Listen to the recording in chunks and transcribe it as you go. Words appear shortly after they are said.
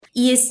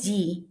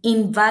ESG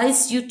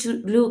invites you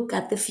to look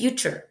at the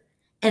future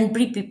and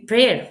be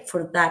prepared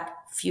for that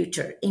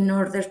future in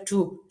order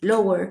to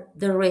lower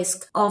the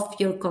risk of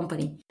your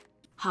company.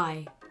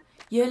 Hi,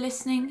 you're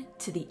listening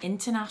to the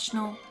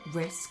International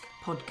Risk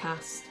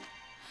Podcast.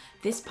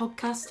 This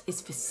podcast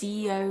is for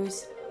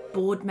CEOs,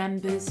 board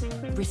members,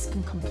 risk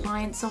and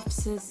compliance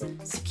officers,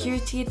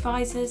 security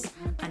advisors,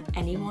 and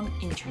anyone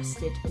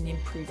interested in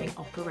improving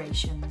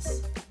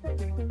operations.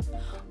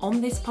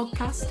 On this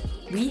podcast,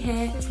 we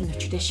hear from the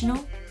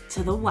traditional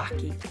to the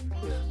wacky,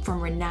 from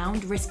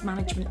renowned risk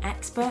management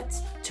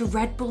experts to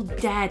Red Bull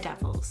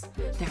daredevils.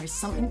 There is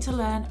something to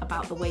learn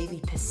about the way we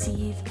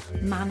perceive,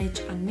 manage,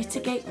 and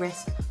mitigate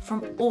risk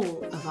from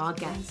all of our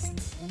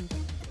guests.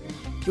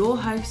 Your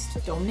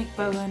host, Dominic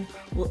Bowen,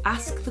 will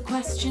ask the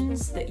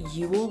questions that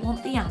you all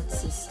want the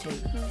answers to.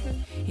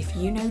 If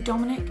you know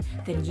Dominic,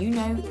 then you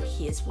know that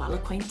he is well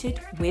acquainted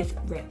with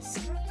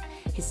risk.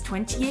 His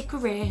 20-year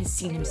career has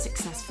seen him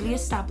successfully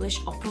establish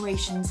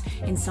operations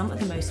in some of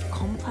the most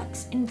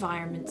complex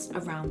environments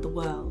around the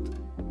world.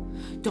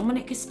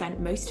 Dominic has spent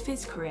most of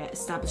his career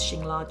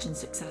establishing large and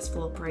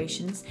successful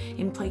operations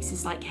in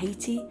places like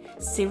Haiti,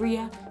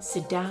 Syria,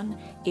 Sudan,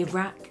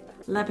 Iraq,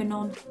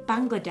 Lebanon,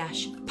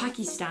 Bangladesh,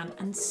 Pakistan,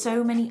 and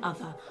so many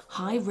other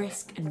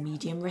high-risk and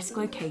medium-risk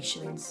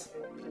locations.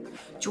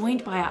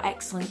 Joined by our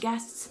excellent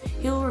guests,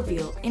 he'll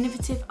reveal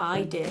innovative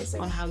ideas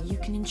on how you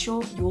can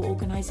ensure your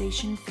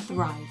organisation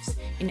thrives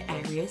in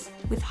areas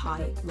with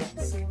high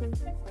risk.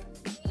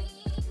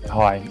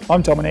 Hi,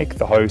 I'm Dominic,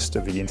 the host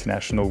of the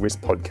International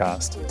Risk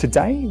Podcast.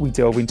 Today, we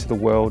delve into the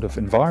world of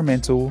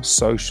environmental,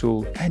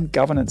 social, and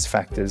governance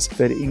factors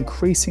that are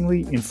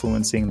increasingly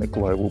influencing the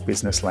global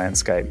business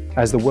landscape.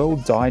 As the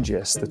world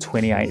digests the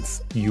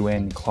 28th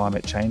UN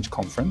Climate Change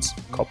Conference,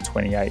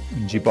 COP28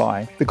 in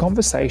Dubai, the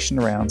conversation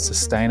around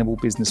sustainable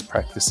business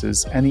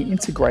practices and the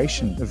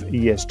integration of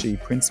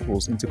ESG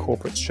principles into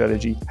corporate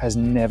strategy has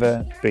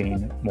never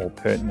been more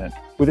pertinent.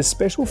 With a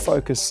special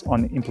focus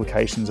on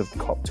implications of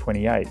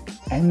COP28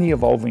 and the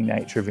evolving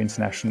nature of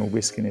international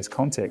risk in this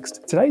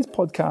context, today's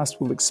podcast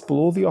will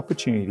explore the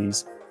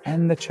opportunities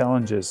and the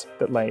challenges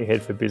that lay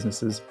ahead for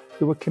businesses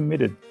who are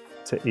committed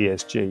to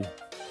ESG.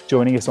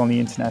 Joining us on the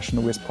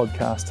International Risk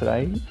Podcast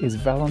today is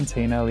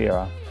Valentina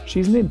Lira.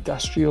 She's an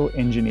industrial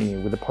engineer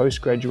with a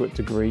postgraduate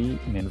degree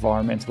in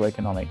environmental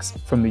economics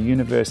from the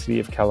University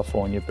of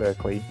California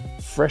Berkeley.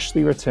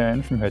 Freshly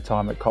returned from her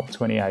time at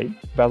COP28,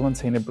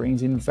 Valentina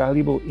brings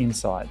invaluable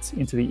insights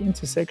into the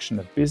intersection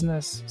of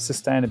business,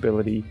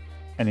 sustainability,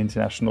 and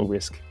international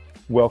risk.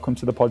 Welcome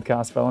to the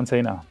podcast,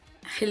 Valentina.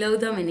 Hello,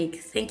 Dominic.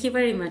 Thank you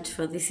very much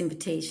for this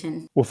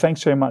invitation. Well,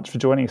 thanks very much for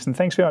joining us. And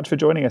thanks very much for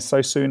joining us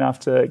so soon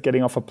after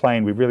getting off a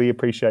plane. We really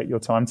appreciate your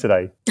time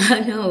today.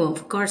 No,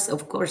 of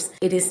course.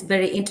 It is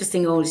very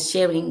interesting always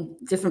sharing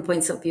different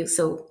points of view.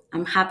 So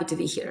I'm happy to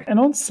be here. And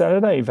on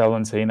Saturday,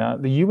 Valentina,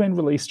 the UN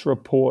released a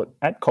report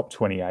at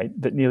COP28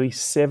 that nearly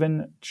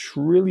 $7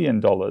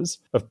 trillion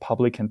of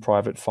public and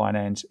private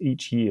finance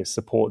each year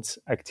supports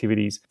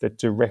activities that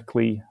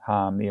directly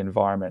harm the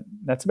environment.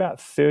 That's about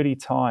 30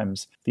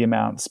 times the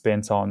amount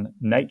spent on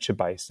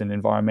nature-based and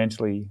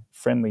environmentally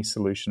friendly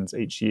solutions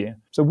each year.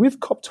 So with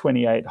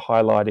COP28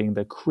 highlighting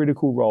the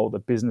critical role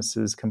that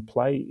businesses can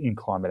play in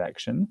climate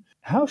action,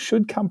 how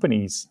should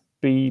companies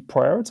be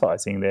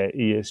prioritising their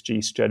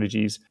ESG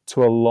strategies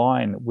to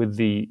align with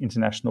the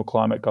international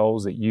climate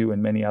goals that you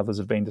and many others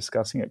have been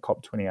discussing at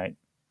COP28?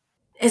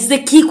 It's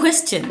the key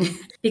question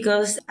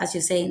because, as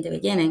you say in the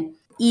beginning,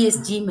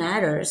 ESG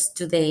matters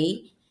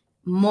today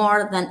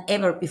more than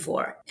ever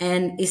before,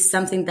 and is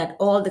something that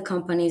all the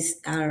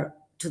companies are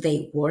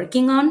today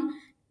working on,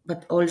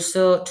 but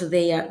also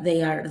today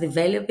they are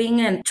developing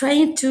and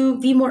trying to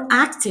be more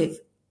active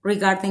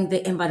regarding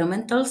the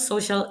environmental,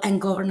 social,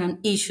 and governance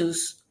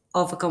issues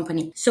of a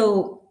company.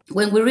 So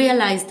when we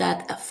realize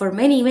that for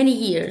many, many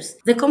years,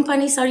 the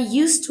companies are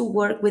used to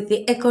work with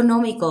the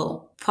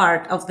economical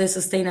part of the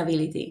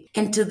sustainability.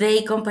 And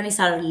today companies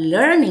are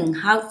learning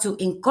how to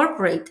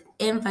incorporate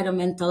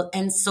environmental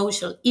and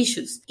social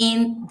issues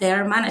in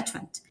their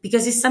management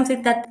because it's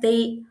something that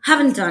they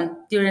haven't done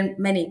during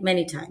many,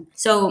 many times.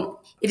 So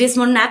it is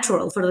more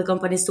natural for the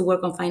companies to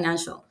work on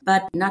financial,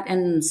 but not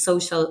on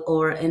social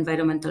or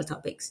environmental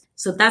topics.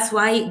 So that's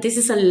why this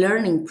is a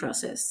learning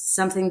process,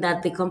 something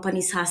that the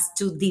companies has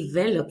to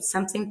develop,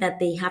 something that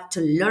they have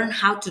to learn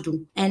how to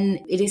do. And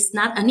it is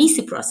not an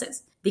easy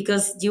process,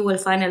 because you will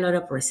find a lot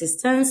of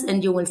resistance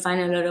and you will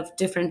find a lot of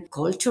different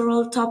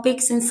cultural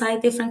topics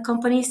inside different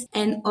companies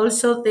and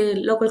also the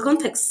local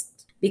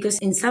context. Because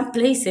in some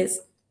places,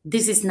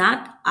 this is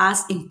not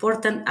as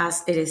important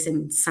as it is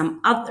in some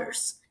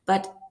others.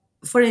 But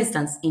for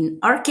instance, in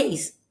our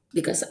case,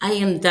 because I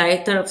am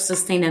director of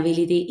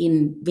sustainability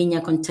in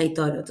Viña Concha y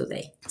Toro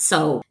today.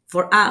 So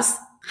for us,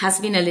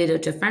 has been a little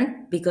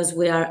different because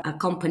we are a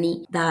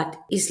company that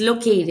is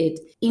located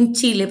in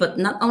Chile, but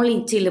not only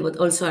in Chile, but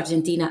also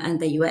Argentina and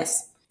the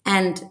US.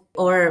 And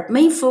our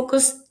main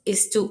focus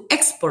is to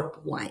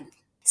export wine.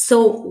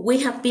 So we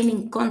have been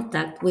in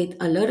contact with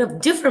a lot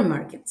of different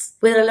markets,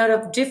 with a lot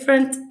of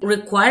different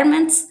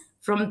requirements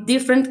from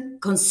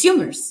different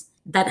consumers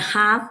that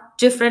have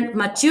different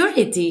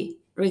maturity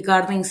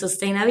regarding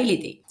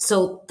sustainability.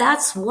 So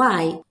that's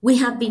why we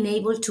have been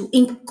able to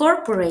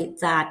incorporate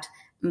that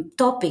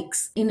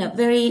topics in a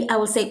very, I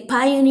would say,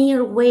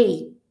 pioneer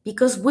way,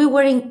 because we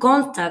were in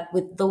contact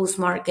with those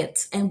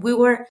markets and we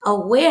were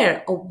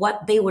aware of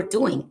what they were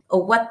doing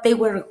or what they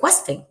were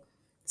requesting.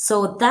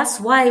 So that's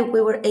why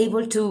we were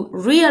able to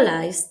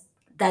realize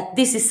that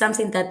this is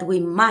something that we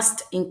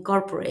must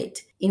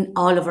incorporate in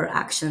all of our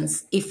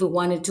actions if we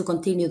wanted to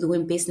continue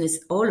doing business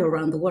all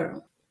around the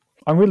world.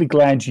 I'm really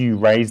glad you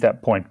raised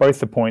that point, both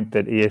the point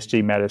that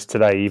ESG matters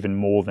today even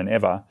more than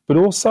ever, but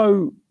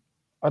also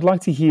I'd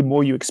like to hear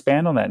more you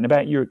expand on that and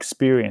about your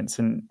experience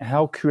and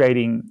how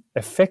creating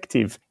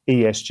effective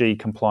ESG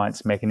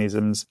compliance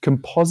mechanisms can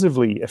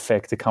positively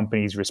affect a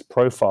company's risk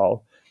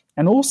profile.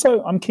 And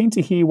also, I'm keen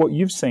to hear what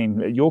you've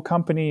seen at your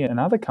company and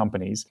other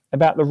companies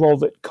about the role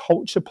that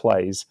culture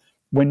plays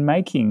when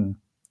making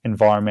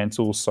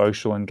environmental,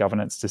 social, and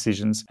governance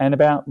decisions, and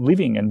about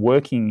living and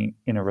working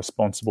in a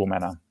responsible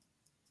manner.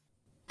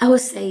 I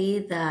would say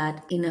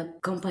that in a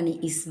company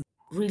is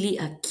really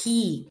a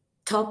key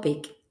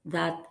topic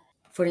that,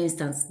 for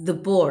instance, the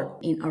board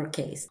in our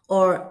case,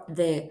 or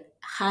the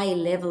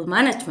high-level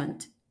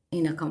management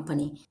in a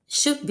company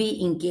should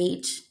be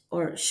engaged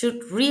or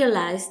should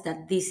realize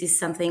that this is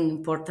something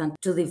important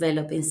to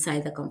develop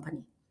inside the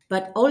company.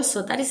 But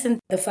also that isn't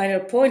the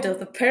final point of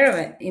the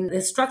pyramid in the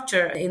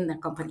structure in the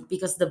company,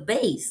 because the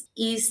base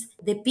is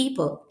the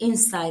people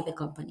inside the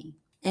company.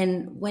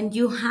 And when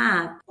you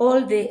have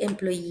all the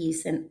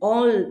employees and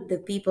all the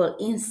people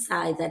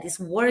inside that is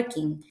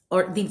working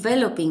or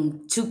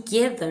developing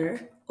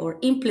together or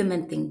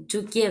implementing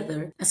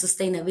together a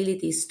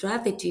sustainability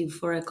strategy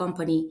for a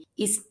company,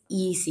 is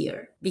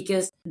easier,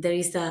 because there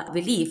is a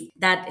belief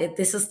that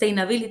the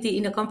sustainability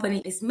in a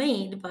company is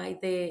made by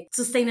the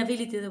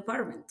sustainability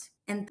department.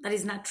 And that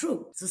is not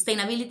true.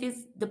 Sustainability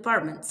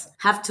departments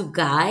have to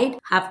guide,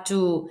 have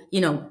to,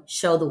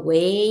 show the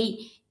way,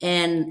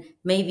 and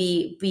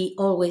maybe be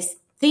always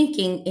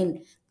thinking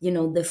in,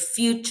 the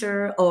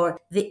future or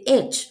the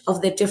edge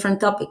of the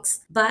different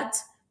topics. But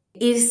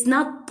it is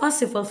not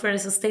possible for a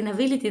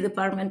sustainability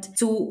department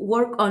to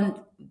work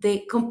on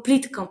the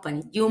complete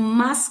company. You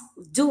must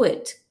do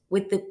it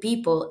with the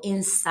people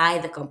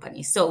inside the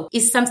company. So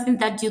it's something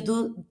that you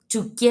do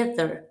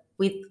together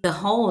with the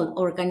whole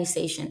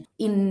organization.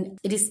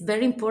 It is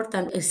very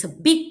important. It's a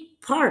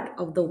big part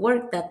of the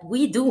work that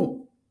we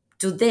do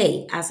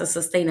today as a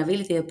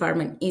sustainability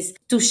department, is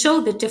to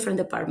show the different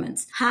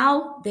departments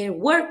how their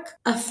work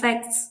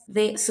affects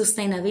the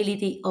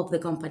sustainability of the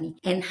company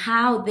and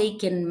how they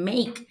can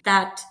make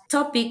that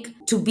topic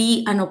to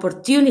be an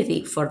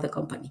opportunity for the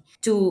company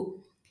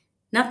to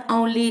not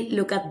only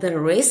look at the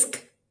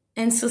risk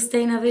and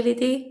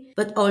sustainability,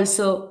 but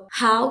also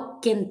how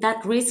can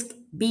that risk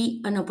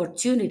be an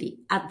opportunity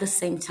at the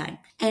same time.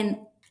 And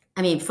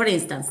for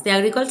instance, the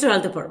agricultural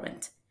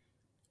department.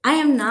 I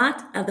am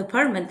not a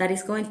department that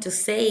is going to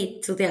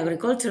say to the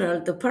agricultural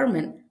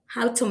department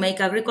how to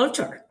make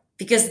agriculture,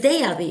 because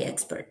they are the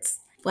experts.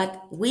 What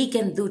we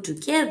can do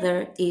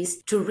together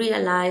is to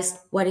realize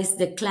what is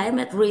the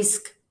climate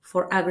risk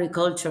for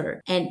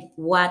agriculture and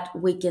what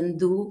we can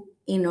do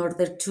in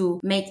order to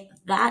make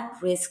that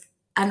risk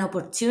an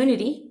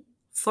opportunity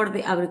for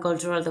the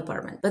agricultural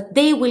department. But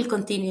they will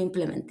continue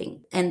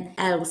implementing. And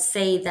I'll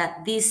say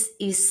that this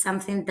is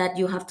something that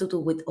you have to do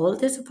with all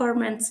the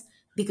departments,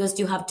 because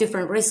you have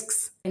different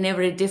risks. In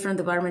every different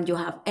department, you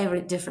have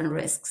every different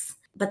risks.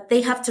 But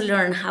they have to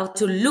learn how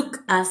to look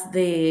as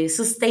the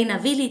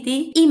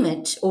sustainability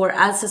image or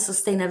as a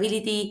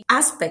sustainability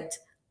aspect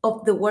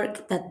of the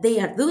work that they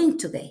are doing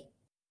today.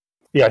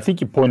 Yeah, I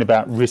think your point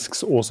about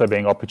risks also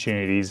being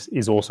opportunities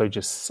is also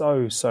just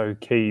so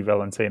key,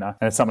 Valentina.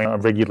 And it's something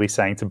I'm regularly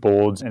saying to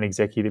boards and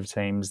executive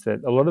teams, that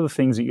a lot of the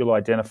things that you'll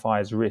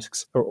identify as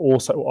risks are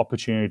also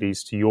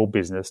opportunities to your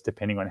business,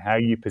 depending on how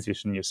you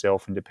position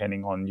yourself and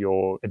depending on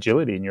your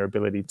agility and your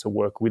ability to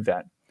work with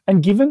that.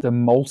 And given the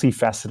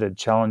multifaceted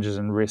challenges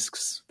and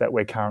risks that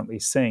we're currently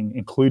seeing,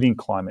 including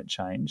climate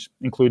change,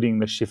 including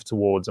the shift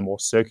towards a more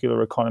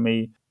circular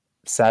economy,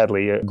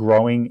 sadly, a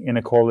growing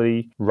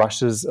inequality,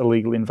 Russia's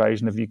illegal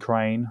invasion of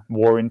Ukraine,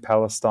 war in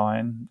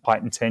Palestine,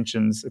 heightened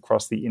tensions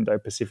across the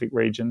Indo-Pacific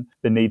region,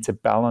 the need to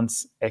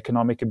balance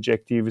economic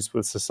objectives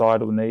with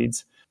societal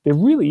needs, there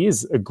really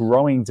is a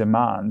growing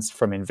demand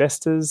from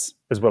investors,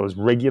 as well as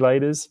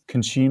regulators,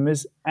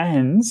 consumers,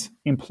 and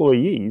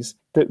employees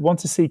that want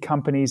to see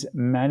companies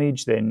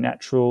manage their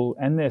natural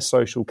and their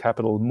social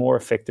capital more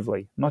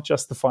effectively, not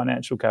just the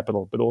financial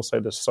capital, but also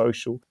the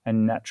social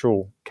and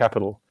natural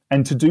capital,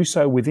 and to do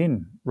so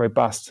within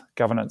robust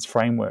governance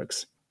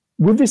frameworks.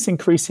 With this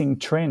increasing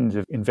trend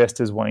of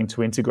investors wanting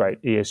to integrate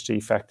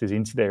ESG factors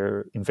into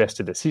their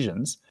investor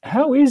decisions,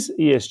 how is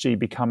ESG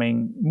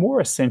becoming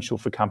more essential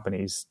for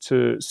companies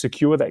to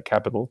secure that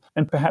capital?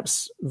 And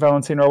perhaps,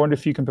 Valentina, I wonder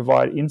if you can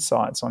provide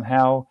insights on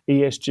how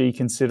ESG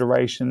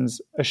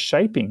considerations are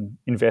shaping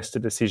investor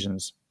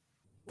decisions.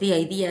 The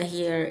idea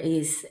here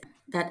is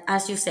that,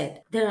 as you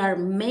said, there are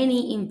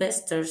many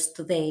investors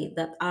today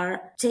that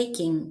are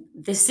taking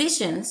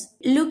decisions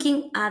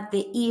looking at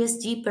the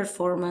ESG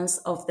performance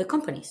of the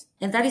companies.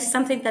 And that is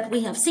something that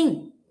we have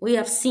seen.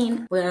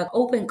 We're an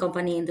open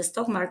company in the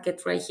stock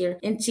market right here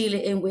in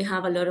Chile, and we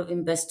have a lot of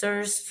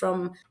investors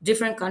from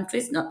different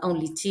countries, not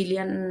only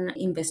Chilean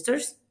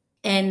investors.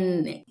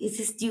 And it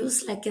is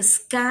used like a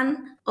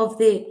scan of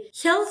the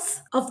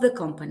health of the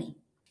company.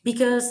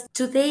 Because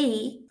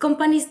today,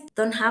 companies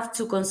don't have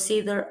to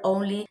consider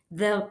only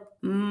the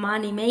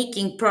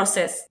money-making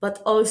process,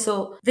 but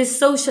also the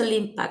social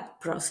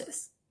impact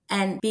process.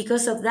 And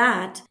because of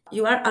that,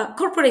 you are a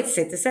corporate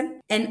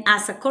citizen. And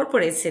as a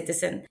corporate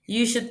citizen,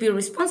 you should be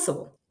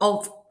responsible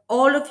of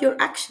all of your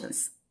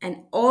actions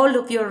and all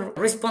of your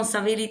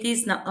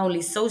responsibilities, not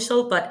only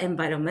social, but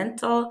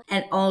environmental,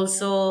 and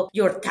also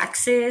your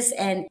taxes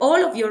and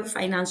all of your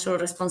financial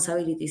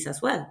responsibilities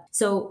as well.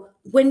 So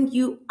when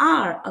you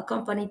are a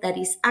company that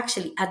is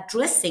actually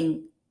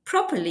addressing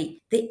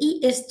properly the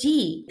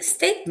ESG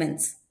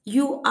statements,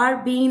 you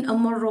are being a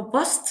more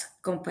robust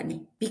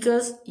company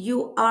because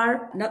you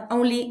are not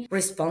only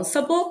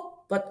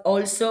responsible, but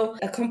also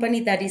a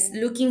company that is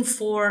looking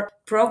for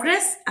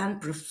progress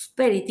and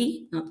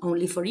prosperity, not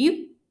only for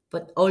you,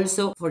 but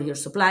also for your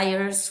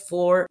suppliers,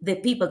 for the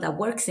people that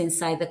works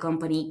inside the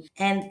company.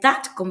 And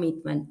that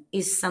commitment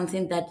is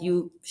something that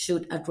you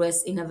should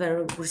address in a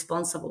very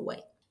responsible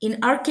way. In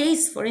our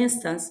case, for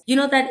instance, you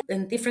know that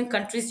in different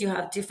countries you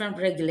have different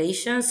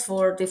regulations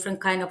for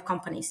different kind of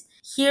companies.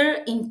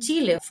 Here in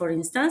Chile, for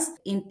instance,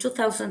 in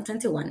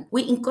 2021,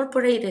 we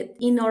incorporated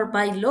in our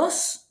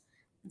bylaws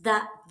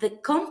that the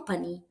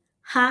company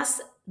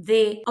has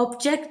the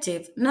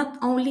objective not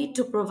only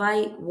to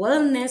provide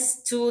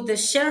wellness to the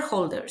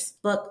shareholders,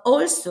 but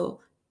also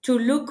to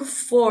look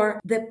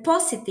for the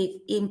positive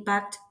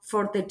impact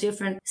for the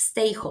different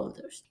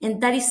stakeholders.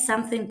 And that is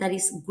something that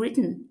is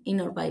written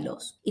in our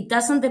bylaws. It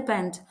doesn't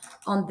depend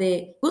on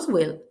the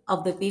goodwill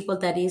of the people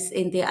that is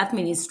in the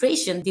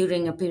administration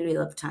during a period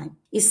of time.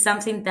 It's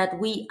something that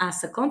we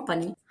as a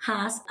company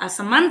has as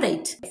a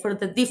mandate for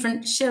the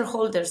different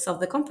shareholders of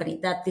the company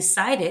that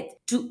decided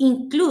to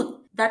include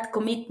that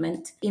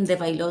commitment in the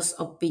bylaws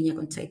of Viña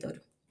Concha y Toro.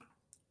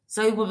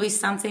 So it will be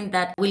something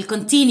that will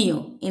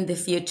continue in the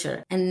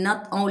future and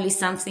not only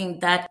something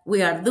that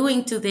we are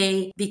doing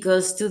today,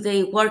 because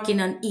today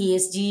working on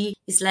ESG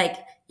is like,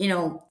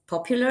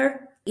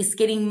 popular. It's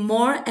getting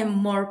more and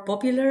more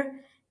popular,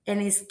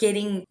 and it's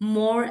getting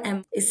more,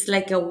 and it's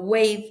like a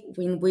wave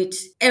in which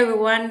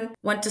everyone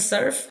wants to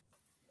surf.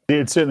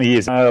 It certainly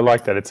is. I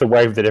like that. It's a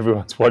wave that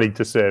everyone's wanting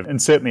to serve.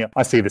 And certainly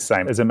I see the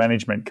same. As a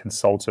management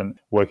consultant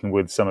working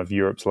with some of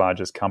Europe's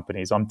largest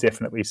companies, I'm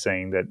definitely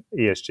seeing that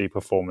ESG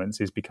performance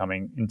is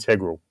becoming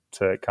integral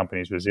to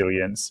companies'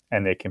 resilience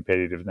and their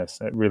competitiveness.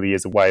 It really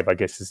is a wave, I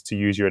guess, is to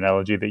use your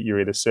analogy, that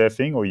you're either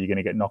surfing or you're going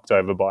to get knocked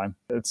over by.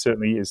 It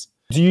certainly is.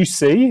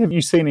 Have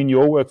you seen in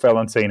your work,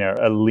 Valentina,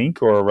 a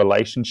link or a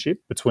relationship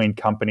between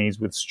companies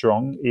with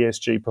strong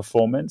ESG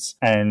performance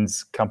and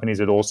companies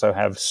that also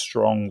have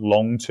strong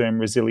long-term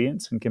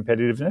resilience and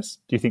competitiveness?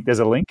 Do you think there's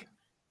a link?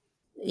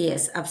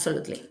 Yes,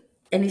 absolutely.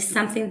 And it's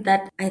something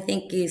that I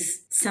think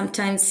is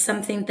sometimes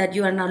something that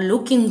you are not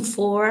looking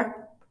for,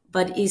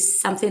 but is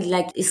something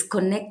like is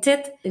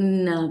connected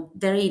in a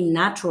very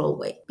natural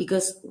way.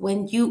 Because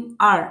when you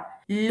are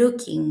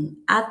looking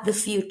at the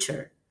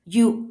future,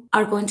 you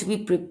are going to be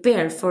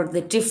prepared for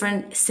the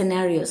different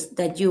scenarios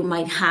that you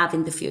might have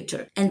in the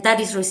future. And that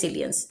is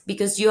resilience,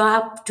 because you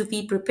have to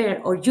be prepared,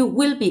 or you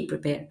will be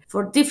prepared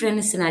for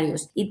different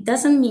scenarios. It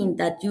doesn't mean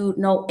that you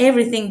know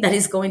everything that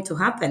is going to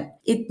happen.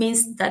 It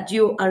means that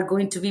you are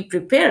going to be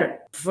prepared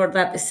for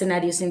that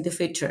scenarios in the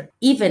future.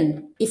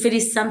 Even if it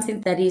is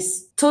something that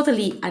is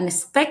totally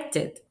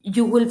unexpected,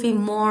 you will be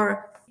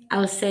more,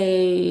 I'll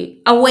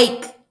say,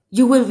 awake.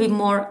 You will be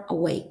more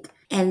awake.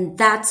 And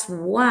that's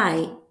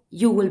why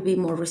you will be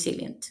more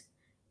resilient,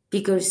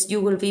 because you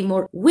will be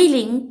more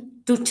willing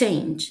to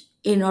change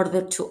in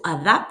order to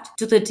adapt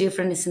to the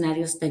different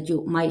scenarios that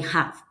you might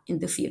have in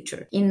the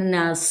future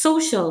in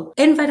social,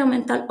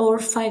 environmental, or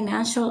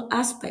financial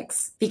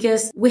aspects.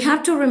 Because we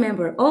have to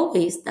remember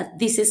always that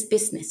this is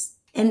business,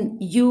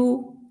 and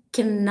you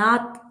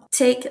cannot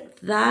take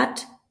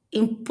that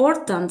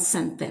important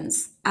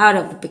sentence out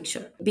of the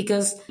picture,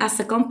 because as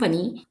a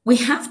company, we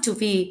have to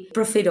be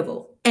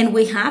profitable and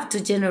we have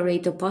to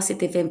generate a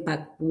positive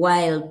impact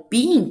while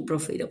being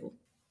profitable.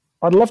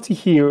 I'd love to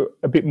hear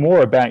a bit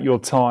more about your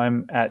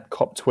time at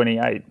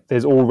COP28.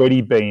 There's already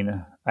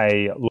been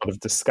a lot of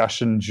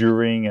discussion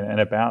during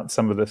and about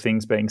some of the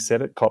things being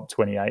said at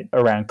COP28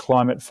 around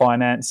climate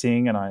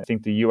financing. And I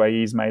think the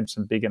UAE's made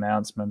some big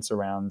announcements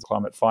around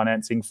climate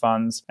financing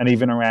funds and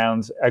even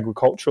around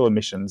agricultural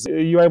emissions.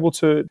 Are you able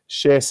to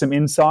share some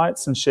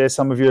insights and share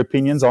some of your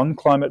opinions on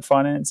climate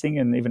financing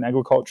and even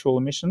agricultural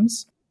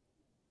emissions?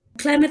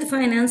 Climate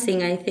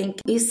financing, I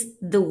think, is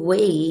the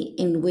way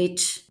in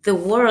which the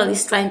world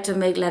is trying to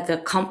make like a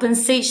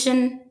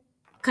compensation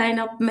kind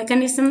of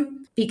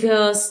mechanism,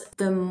 because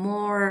the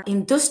more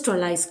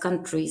industrialized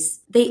countries,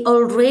 they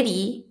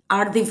already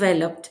are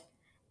developed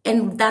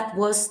And that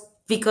was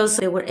because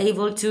they were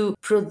able to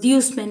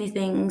produce many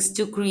things,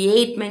 to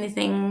create many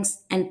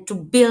things, and to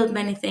build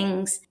many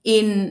things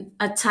in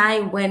a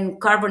time when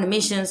carbon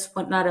emissions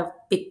were not a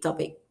big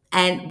topic.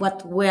 And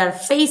what we are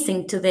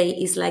facing today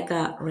is like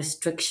a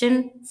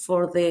restriction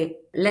for the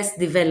less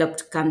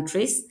developed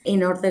countries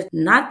in order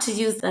not to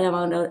use that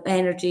amount of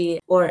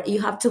energy, or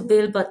you have to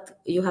build, but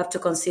you have to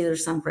consider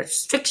some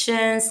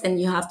restrictions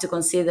and you have to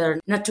consider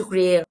not to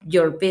create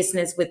your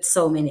business with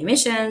so many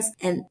emissions.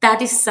 And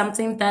that is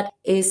something that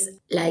is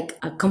like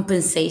a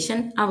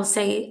compensation, I would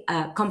say,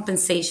 a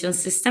compensation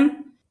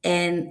system.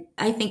 And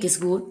I think it's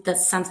good that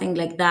something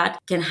like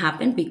that can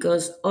happen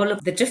because all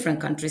of the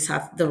different countries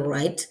have the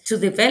right to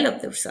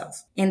develop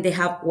themselves and they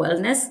have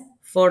wellness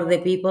for the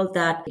people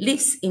that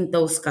lives in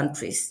those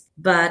countries.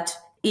 But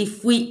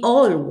if we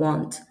all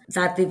want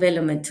that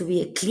development to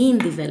be a clean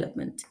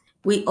development,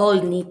 we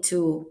all need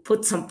to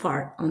put some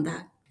part on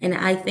that. And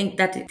I think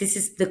that this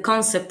is the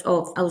concept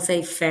of, I would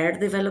say, fair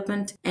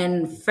development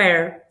and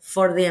fair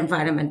for the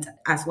environment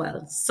as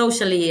well.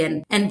 Socially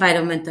and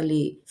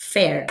environmentally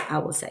fair, I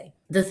would say.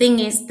 The thing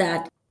is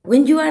that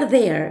when you are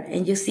there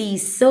and you see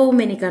so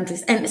many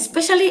countries, and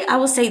especially, I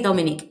would say,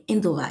 Dominic,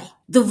 in Dubai.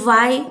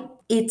 Dubai,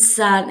 it's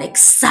an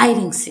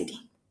exciting city.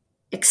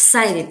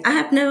 Exciting. I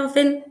have never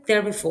been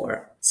there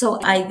before. So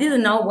I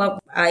didn't know what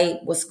I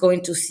was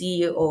going to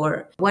see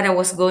or what I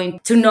was going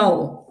to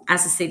know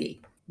as a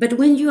city. But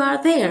when you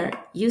are there,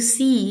 you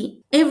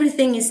see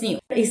everything is new.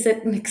 It's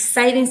an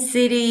exciting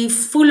city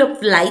full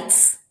of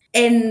lights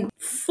and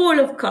full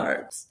of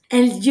cars.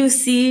 And you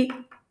see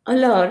a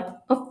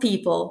lot of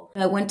people.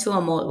 I went to a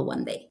mall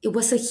one day. It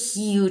was a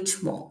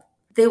huge mall.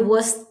 There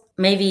was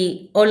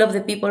maybe all of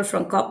the people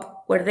from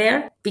COP were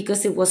there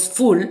because it was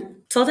full,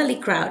 totally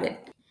crowded.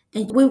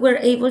 And we were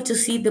able to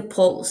see the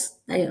polls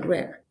that are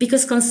rare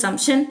because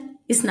consumption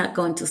is not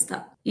going to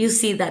stop. You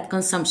see that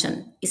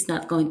consumption is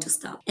not going to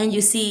stop. And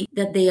you see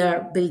that they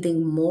are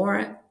building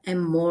more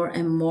and more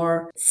and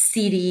more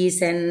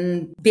cities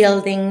and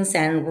buildings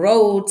and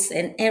roads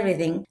and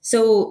everything.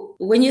 So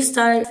when you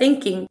start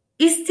thinking,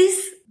 is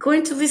this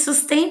going to be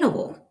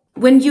sustainable?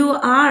 When you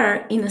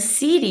are in a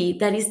city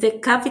that is the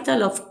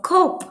capital of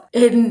COP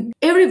and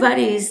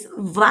everybody is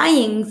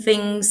buying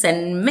things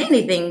and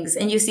many things,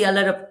 and you see a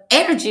lot of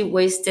energy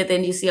wasted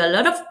and you see a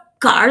lot of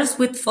cars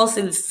with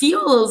fossil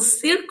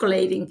fuels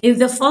circulating in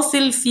the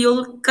fossil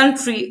fuel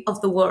country of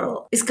the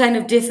world, it's kind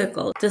of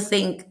difficult to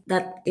think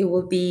that it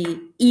will be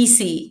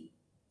easy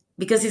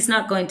because it's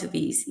not going to be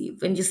easy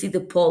when you see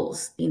the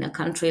polls in a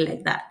country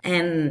like that.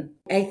 And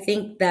I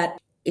think that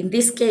in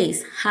this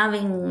case,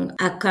 having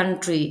a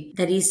country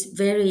that is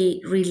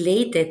very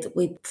related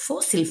with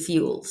fossil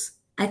fuels,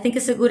 I think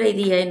it's a good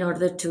idea in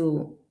order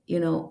to,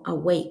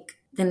 awake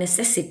the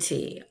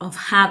necessity of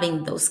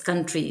having those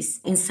countries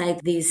inside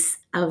this,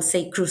 I would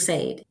say,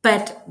 crusade.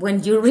 But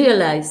when you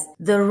realize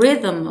the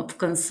rhythm of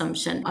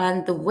consumption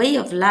and the way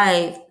of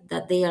life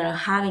that they are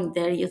having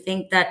there, you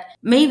think that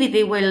maybe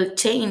they will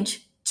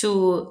change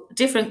to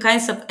different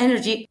kinds of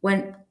energy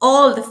when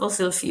all the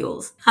fossil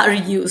fuels are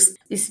used.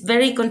 It's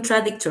very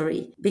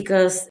contradictory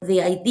because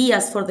the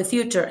ideas for the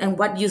future and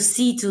what you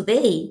see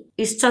today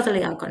is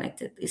totally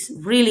unconnected. It's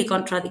really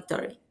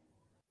contradictory.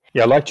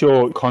 Yeah, I liked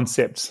your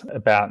concepts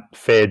about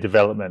fair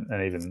development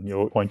and even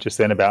your point just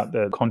then about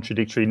the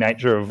contradictory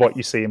nature of what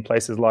you see in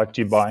places like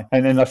Dubai.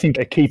 And then I think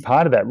a key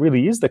part of that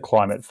really is the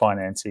climate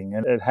financing.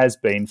 And it has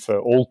been for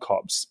all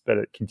COPs, but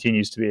it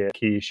continues to be a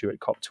key issue at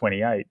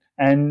COP28.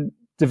 And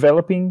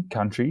developing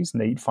countries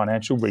need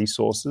financial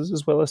resources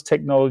as well as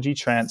technology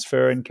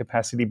transfer and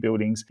capacity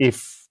buildings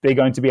if they're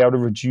going to be able to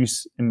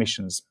reduce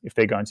emissions, if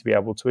they're going to be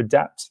able to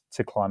adapt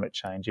to climate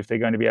change, if they're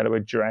going to be able to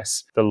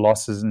address the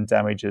losses and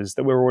damages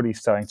that we're already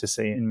starting to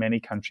see in many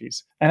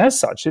countries. And as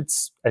such,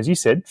 it's, as you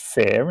said,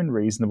 fair and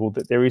reasonable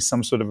that there is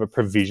some sort of a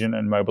provision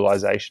and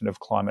mobilization of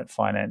climate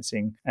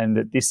financing and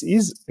that this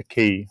is a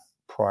key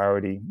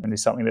priority and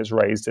is something that's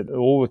raised at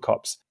all the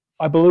COPs.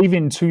 I believe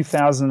in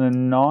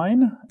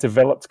 2009,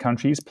 developed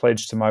countries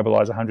pledged to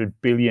mobilise $100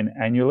 billion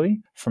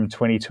annually from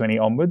 2020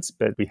 onwards,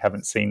 but we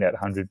haven't seen that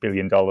 $100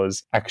 billion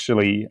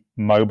actually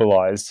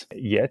mobilised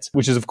yet,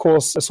 which is, of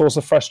course, a source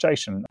of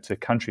frustration to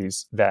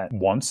countries that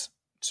want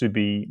to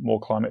be more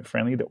climate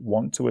friendly, that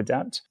want to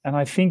adapt. And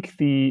I think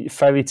the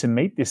failure to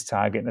meet this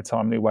target in a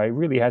timely way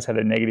really has had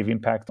a negative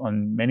impact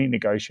on many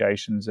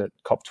negotiations at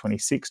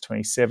COP26,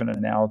 27,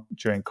 and now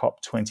during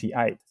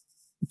COP28.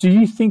 Do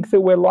you think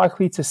that we're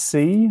likely to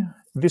see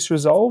this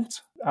resolved?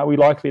 Are we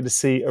likely to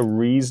see a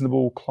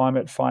reasonable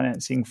climate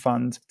financing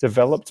fund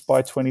developed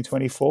by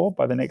 2024,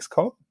 by the next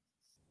COP?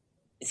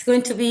 It's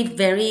going to be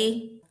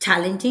very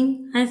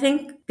challenging, I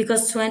think,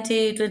 because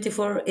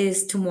 2024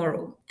 is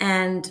tomorrow.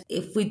 And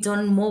if we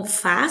don't move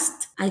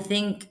fast, I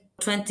think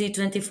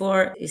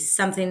 2024 is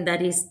something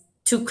that is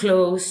too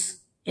close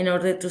in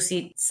order to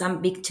see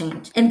some big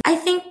change. And I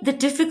think the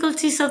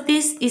difficulties of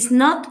this is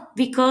not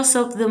because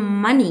of the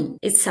money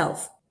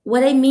itself.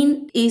 What I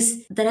mean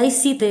is that I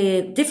see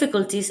the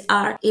difficulties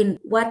are in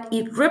what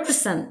it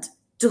represents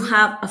to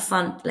have a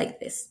fund like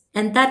this.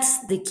 And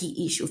that's the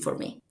key issue for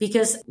me.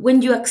 Because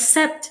when you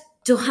accept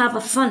to have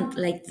a fund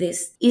like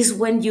this is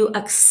when you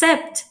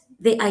accept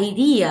the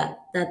idea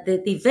that the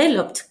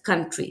developed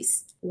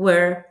countries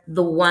were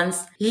the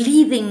ones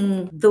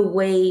leading the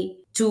way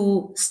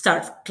to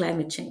start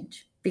climate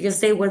change. Because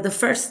they were the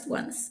first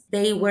ones.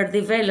 They were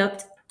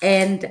developed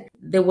and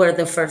they were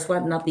the first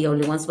one, not the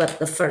only ones, but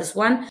the first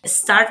one,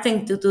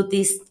 starting to do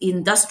this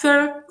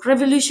industrial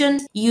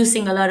revolution,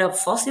 using a lot of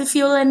fossil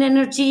fuel and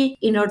energy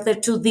in order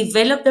to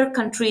develop their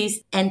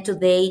countries. And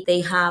today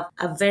they have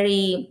a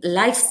very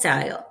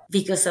lifestyle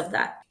because of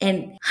that.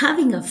 And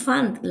having a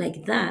fund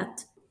like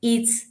that,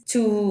 it's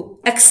to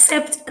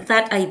accept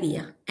that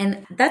idea.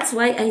 And that's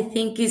why I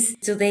think is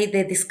today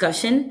the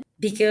discussion,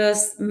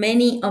 because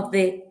many of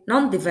the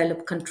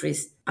non-developed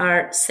countries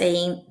are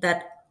saying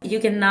that you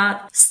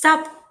cannot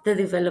stop the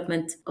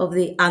development of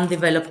the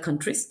undeveloped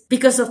countries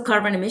because of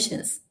carbon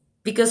emissions,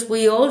 because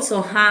we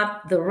also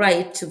have the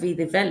right to be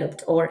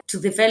developed or to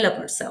develop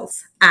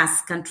ourselves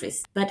as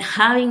countries. But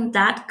having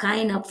that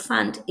kind of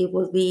fund, it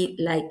will be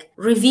like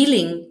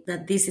revealing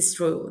that this is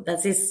true,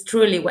 that is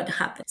truly what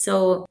happened.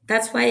 So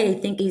that's why I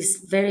think it's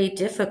very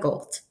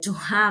difficult to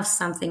have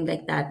something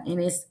like that.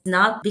 And it's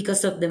not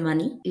because of the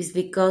money, it's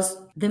because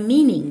the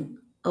meaning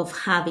of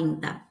having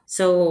that.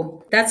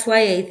 So that's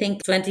why I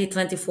think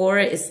 2024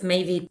 is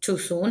maybe too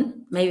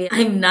soon. Maybe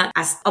I'm not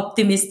as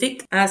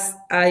optimistic as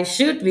I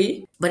should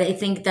be, but I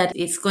think that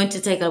it's going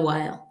to take a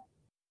while.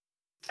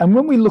 And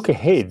when we look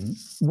ahead,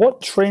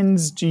 what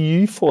trends do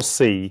you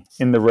foresee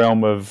in the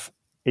realm of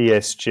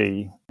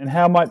ESG? And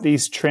how might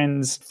these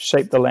trends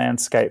shape the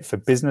landscape for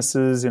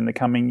businesses in the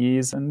coming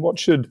years? And what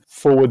should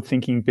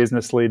forward-thinking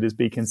business leaders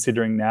be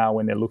considering now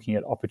when they're looking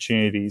at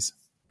opportunities?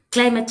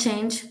 Climate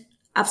change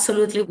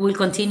absolutely will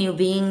continue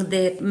being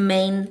the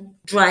main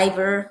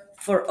driver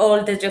for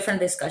all the different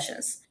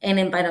discussions and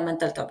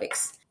environmental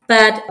topics.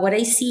 But what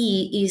I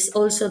see is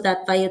also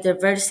that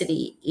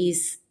biodiversity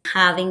is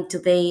having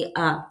today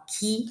a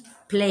key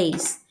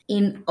place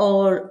in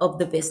all of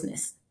the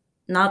business,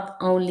 not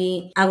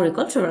only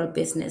agricultural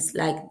business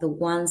like the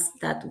ones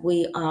that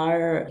we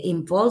are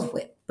involved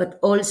with, but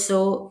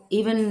also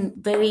even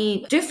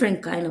very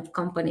different kind of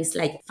companies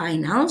like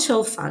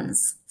financial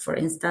funds, for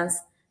instance,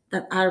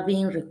 that are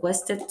being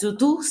requested to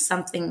do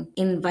something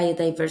in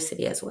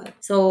biodiversity as well.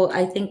 So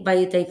I think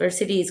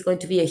biodiversity is going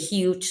to be a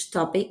huge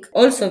topic.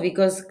 Also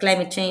because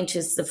climate change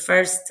is the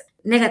first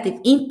negative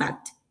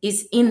impact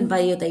is in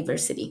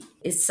biodiversity.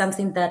 It's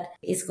something that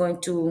is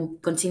going to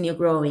continue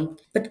growing.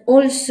 But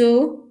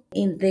also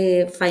in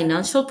the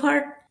financial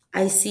part,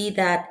 I see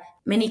that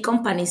many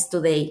companies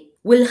today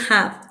will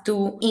have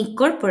to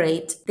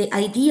incorporate the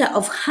idea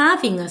of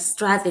having a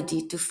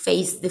strategy to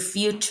face the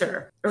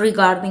future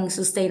regarding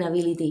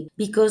sustainability.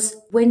 Because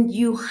when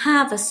you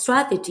have a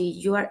strategy,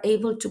 you are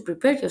able to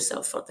prepare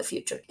yourself for the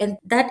future. And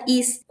that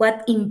is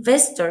what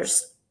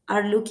investors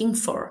are looking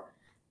for.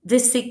 The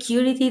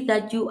security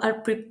that you are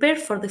prepared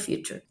for the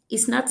future.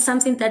 It's not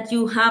something that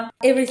you have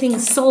everything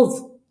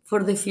solved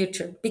for the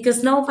future,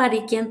 because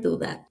nobody can do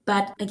that.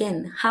 But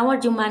again, how are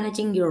you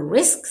managing your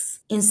risks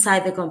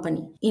inside the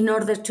company in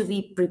order to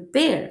be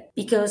prepared?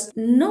 Because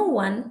no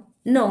one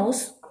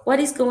knows what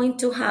is going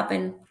to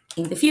happen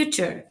in the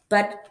future,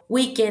 but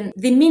we can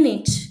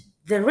diminish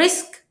the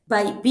risk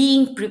by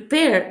being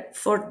prepared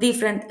for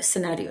different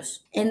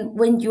scenarios. And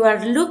when you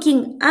are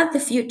looking at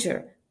the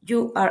future,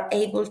 you are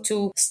able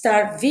to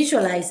start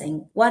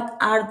visualizing what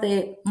are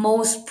the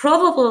most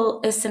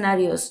probable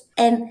scenarios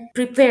and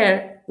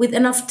prepare with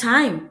enough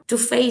time to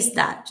face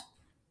that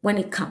when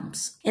it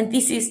comes. And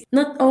this is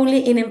not only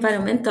in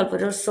environmental,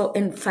 but also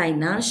in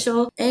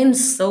financial and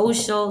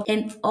social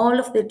and all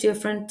of the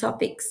different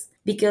topics.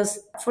 Because,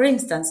 for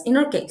instance, in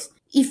our case,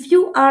 if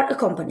you are a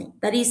company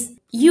that is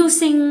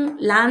using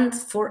land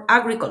for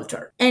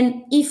agriculture,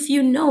 and if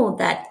you know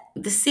that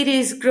the city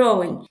is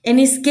growing and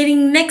is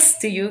getting next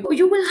to you,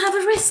 you will have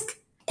a risk.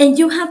 And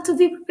you have to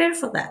be prepared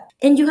for that.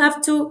 And you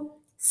have to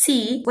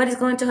see what is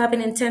going to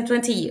happen in 10,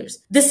 20 years.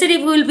 The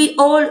city will be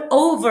all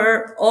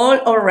over, all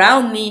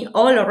around me,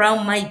 all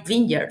around my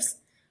vineyards.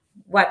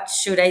 What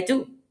should I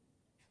do?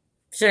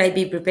 Should I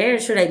be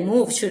prepared? Should I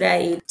move? Should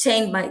I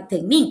change my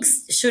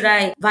techniques? Should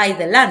I buy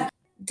the land?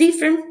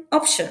 Different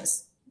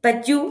options.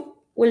 But you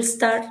will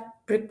start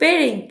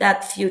preparing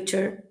that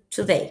future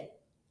today.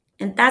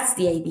 And that's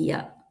the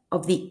idea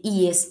of the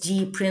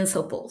ESG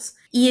principles.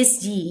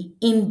 ESG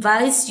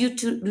invites you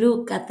to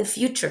look at the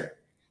future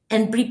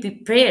and be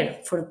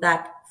prepared for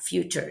that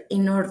future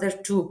in order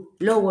to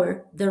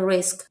lower the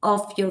risk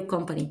of your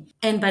company,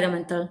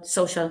 environmental,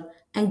 social,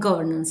 and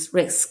governance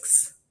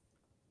risks.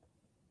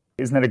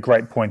 Isn't that a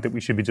great point that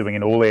we should be doing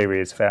in all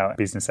areas of our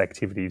business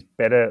activities?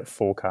 Better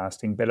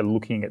forecasting, better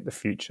looking at the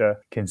future,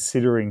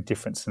 considering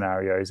different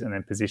scenarios, and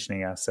then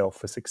positioning ourselves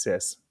for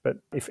success. But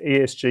if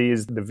ESG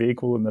is the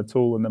vehicle and the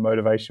tool and the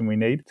motivation we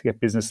need to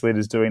get business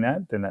leaders doing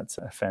that, then that's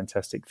a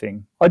fantastic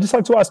thing. I'd just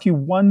like to ask you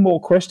one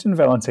more question,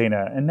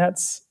 Valentina, and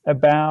that's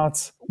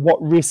about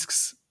what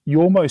risks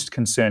you're most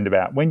concerned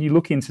about when you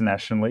look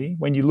internationally,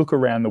 when you look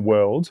around the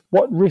world?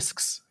 What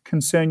risks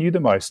concern you the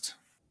most?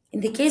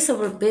 In the case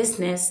of our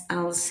business,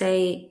 I'll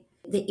say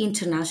the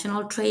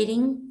international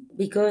trading,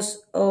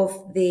 because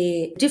of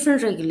the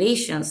different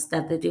regulations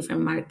that the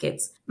different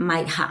markets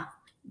might have.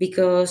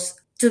 Because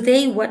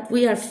today what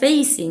we are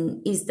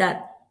facing is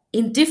that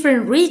in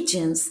different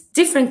regions,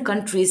 different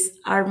countries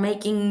are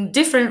making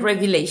different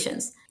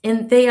regulations,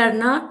 and they are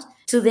not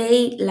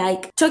today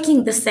like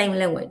talking the same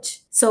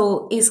language.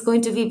 So it's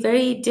going to be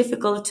very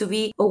difficult to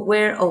be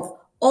aware of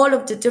all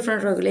of the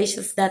different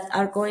regulations that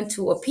are going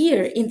to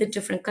appear in the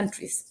different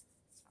countries.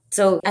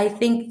 So I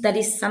think that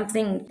is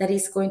something that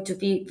is going to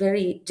be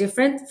very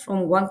different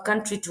from one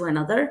country to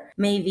another.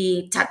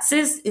 Maybe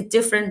taxes in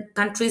different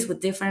countries with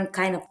different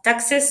kind of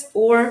taxes,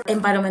 or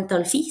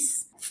environmental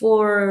fees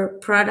for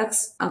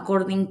products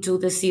according to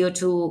the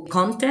CO2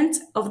 content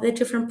of the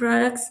different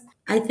products.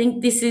 I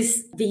think this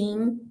is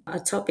being a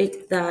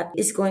topic that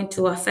is going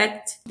to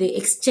affect the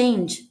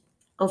exchange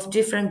of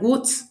different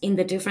goods in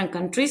the different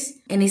countries,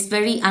 and it's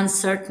very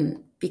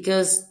uncertain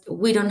because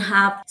we don't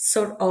have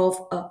sort of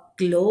a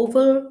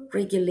global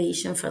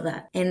regulation for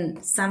that,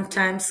 and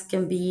sometimes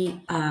can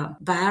be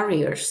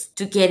barriers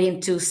to get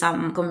into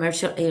some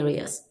commercial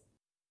areas.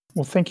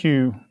 Well, thank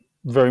you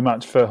very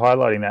much for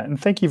highlighting that, and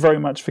thank you very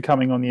much for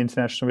coming on the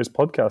International Risk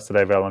Podcast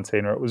today,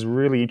 Valentina. It was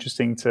really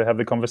interesting to have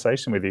the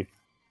conversation with you.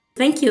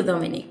 Thank you,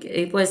 Dominic.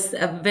 It was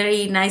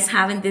very nice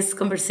having this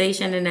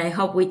conversation, and I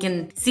hope we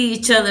can see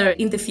each other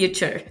in the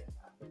future.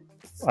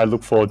 I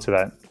look forward to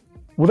that.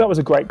 Well, that was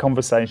a great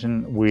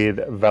conversation with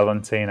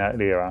Valentina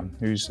Lira,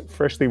 who's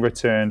freshly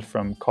returned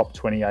from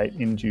COP28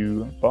 in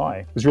Dubai.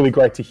 It was really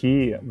great to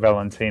hear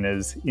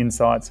Valentina's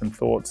insights and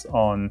thoughts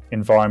on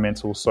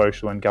environmental,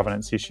 social and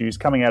governance issues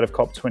coming out of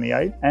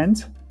COP28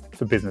 and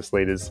for business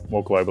leaders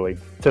more globally.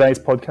 Today's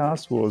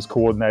podcast was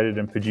coordinated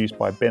and produced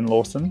by Ben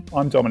Lawson.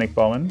 I'm Dominic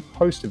Bowen,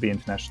 host of the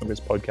International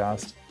Risk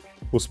Podcast.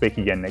 We'll speak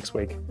again next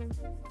week.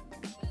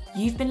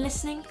 You've been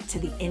listening to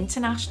the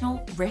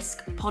International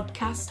Risk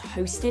Podcast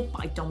hosted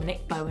by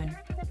Dominic Bowen.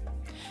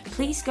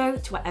 Please go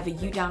to wherever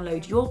you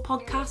download your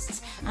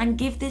podcasts and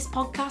give this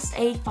podcast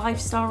a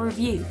 5-star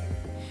review.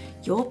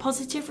 Your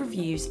positive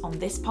reviews on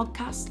this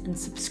podcast and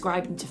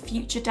subscribing to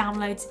future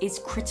downloads is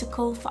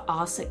critical for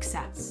our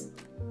success.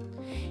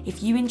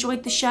 If you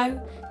enjoyed the show,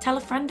 tell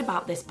a friend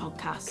about this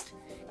podcast.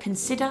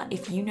 Consider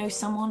if you know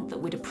someone that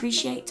would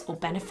appreciate or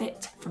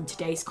benefit from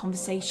today's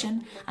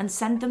conversation and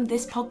send them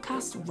this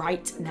podcast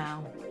right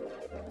now.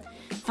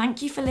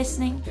 Thank you for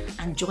listening,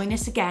 and join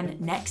us again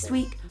next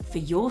week for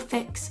your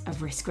fix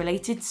of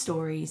risk-related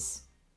stories.